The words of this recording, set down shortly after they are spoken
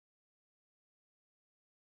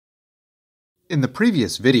In the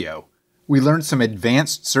previous video, we learned some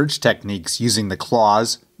advanced search techniques using the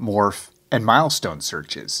clause, morph, and milestone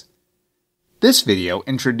searches. This video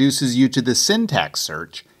introduces you to the syntax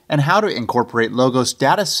search and how to incorporate Logos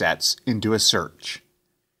datasets into a search.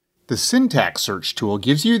 The syntax search tool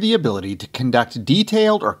gives you the ability to conduct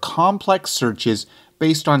detailed or complex searches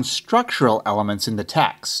based on structural elements in the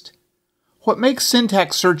text. What makes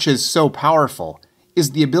syntax searches so powerful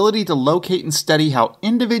is the ability to locate and study how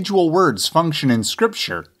individual words function in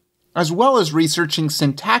Scripture, as well as researching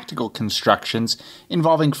syntactical constructions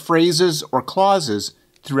involving phrases or clauses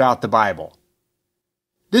throughout the Bible.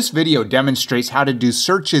 This video demonstrates how to do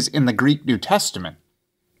searches in the Greek New Testament,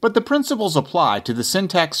 but the principles apply to the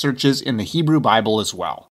syntax searches in the Hebrew Bible as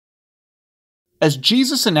well. As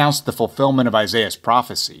Jesus announced the fulfillment of Isaiah's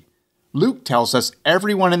prophecy, Luke tells us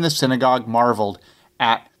everyone in the synagogue marveled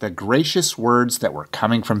at the gracious words that were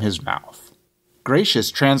coming from his mouth. Gracious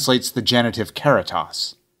translates the genitive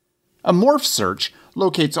keratos. A morph search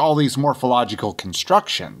locates all these morphological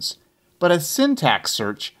constructions, but a syntax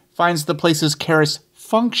search finds the places keras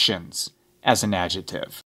functions as an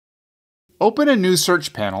adjective. Open a new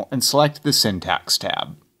search panel and select the Syntax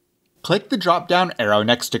tab. Click the drop-down arrow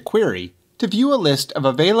next to Query to view a list of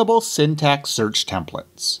available syntax search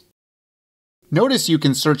templates. Notice you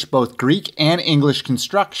can search both Greek and English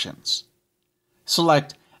constructions.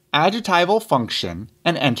 Select Adjectival Function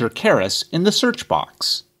and enter keras in the search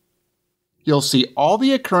box. You'll see all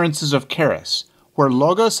the occurrences of keras where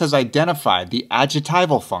Logos has identified the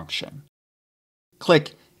adjectival function.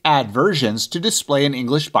 Click Add Versions to display an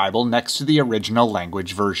English Bible next to the original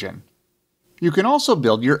language version. You can also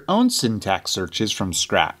build your own syntax searches from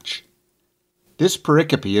scratch. This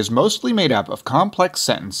pericope is mostly made up of complex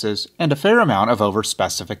sentences and a fair amount of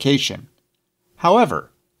overspecification. However,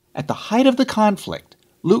 at the height of the conflict,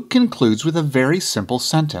 Luke concludes with a very simple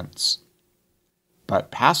sentence. But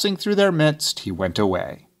passing through their midst, he went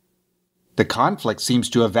away. The conflict seems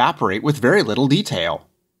to evaporate with very little detail.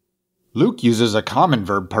 Luke uses a common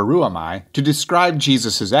verb paruamai to describe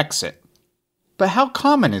Jesus' exit. But how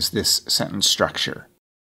common is this sentence structure?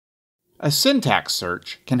 A syntax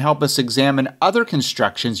search can help us examine other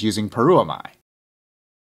constructions using paruamai.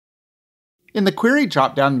 In the Query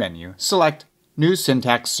drop-down menu, select New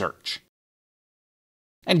Syntax Search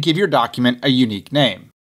and give your document a unique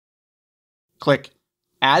name. Click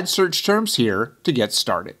Add Search Terms here to get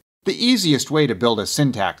started. The easiest way to build a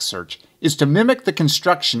syntax search is to mimic the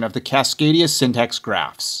construction of the Cascadia syntax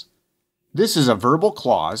graphs. This is a verbal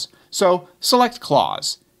clause, so select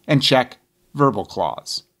Clause and check Verbal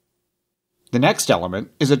Clause. The next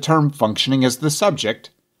element is a term functioning as the subject,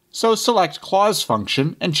 so select Clause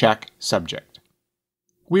Function and check Subject.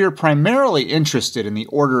 We are primarily interested in the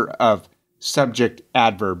order of subject,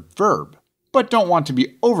 adverb, verb, but don't want to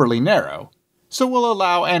be overly narrow, so we'll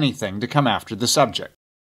allow anything to come after the subject.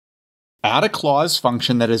 Add a clause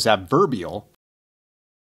function that is adverbial,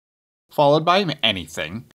 followed by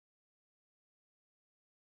anything,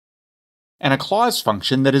 and a clause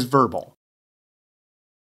function that is verbal.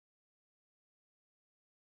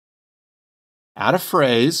 Add a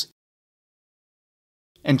phrase,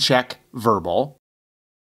 and check verbal.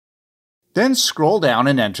 Then scroll down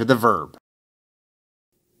and enter the verb.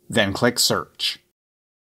 Then click Search.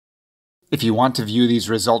 If you want to view these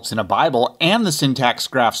results in a Bible and the syntax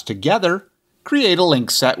graphs together, create a link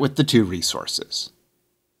set with the two resources.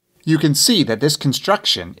 You can see that this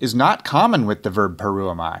construction is not common with the verb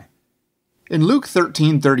paruamai. In Luke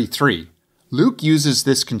 13:33, Luke uses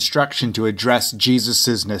this construction to address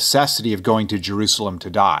Jesus' necessity of going to Jerusalem to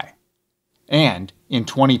die. And in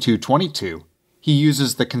 22:22, he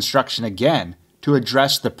uses the construction again to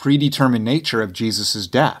address the predetermined nature of Jesus'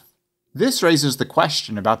 death. This raises the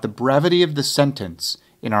question about the brevity of the sentence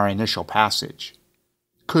in our initial passage.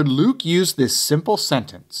 Could Luke use this simple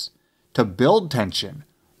sentence to build tension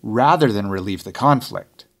rather than relieve the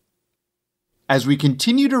conflict? As we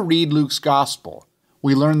continue to read Luke's Gospel,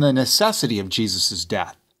 we learn the necessity of Jesus'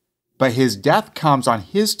 death. But his death comes on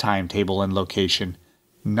his timetable and location,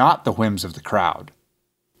 not the whims of the crowd.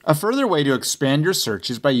 A further way to expand your search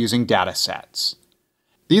is by using datasets.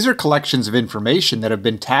 These are collections of information that have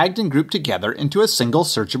been tagged and grouped together into a single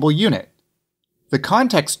searchable unit. The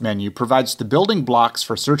context menu provides the building blocks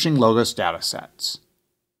for searching Logos datasets.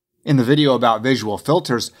 In the video about visual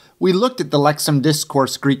filters, we looked at the Lexham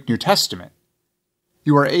Discourse Greek New Testament.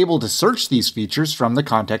 You are able to search these features from the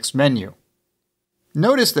context menu.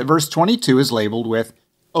 Notice that verse 22 is labeled with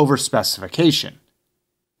overspecification.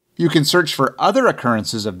 You can search for other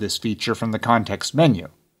occurrences of this feature from the context menu.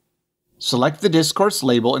 Select the discourse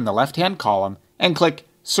label in the left-hand column and click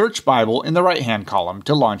Search Bible in the right-hand column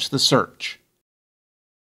to launch the search.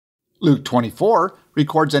 Luke 24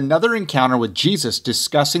 records another encounter with Jesus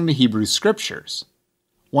discussing the Hebrew Scriptures.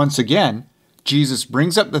 Once again, Jesus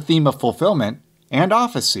brings up the theme of fulfillment and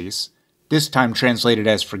aphesis, this time translated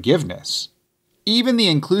as forgiveness. Even the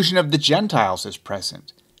inclusion of the Gentiles is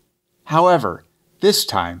present. However, this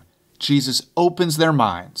time, Jesus opens their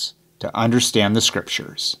minds to understand the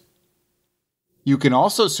Scriptures. You can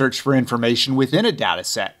also search for information within a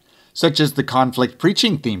dataset, such as the conflict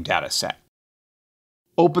preaching theme dataset.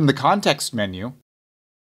 Open the context menu,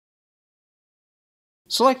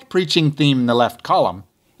 select Preaching Theme in the left column,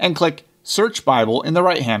 and click Search Bible in the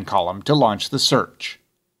right-hand column to launch the search.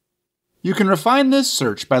 You can refine this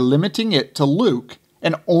search by limiting it to Luke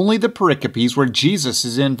and only the pericopes where Jesus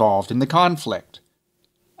is involved in the conflict.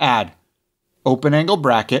 Add open angle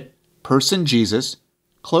bracket, person Jesus,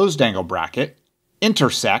 closed angle bracket,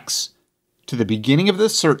 intersects to the beginning of the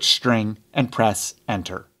search string and press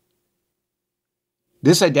Enter.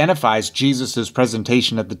 This identifies Jesus'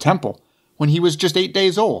 presentation at the temple when he was just 8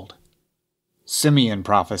 days old. Simeon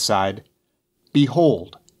prophesied,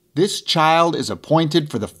 "Behold, this child is appointed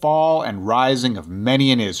for the fall and rising of many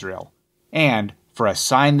in Israel, and for a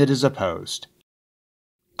sign that is opposed."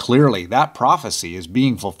 Clearly, that prophecy is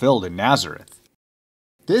being fulfilled in Nazareth.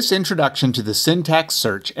 This introduction to the syntax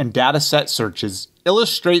search and dataset searches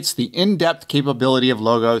illustrates the in-depth capability of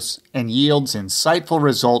Logos and yields insightful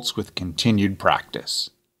results with continued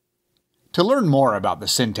practice. To learn more about the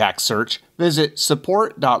syntax search, visit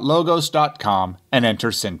support.logos.com and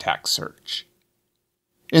enter syntax search.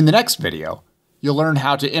 In the next video, you'll learn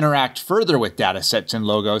how to interact further with datasets in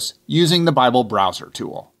Logos using the Bible Browser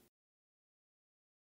tool.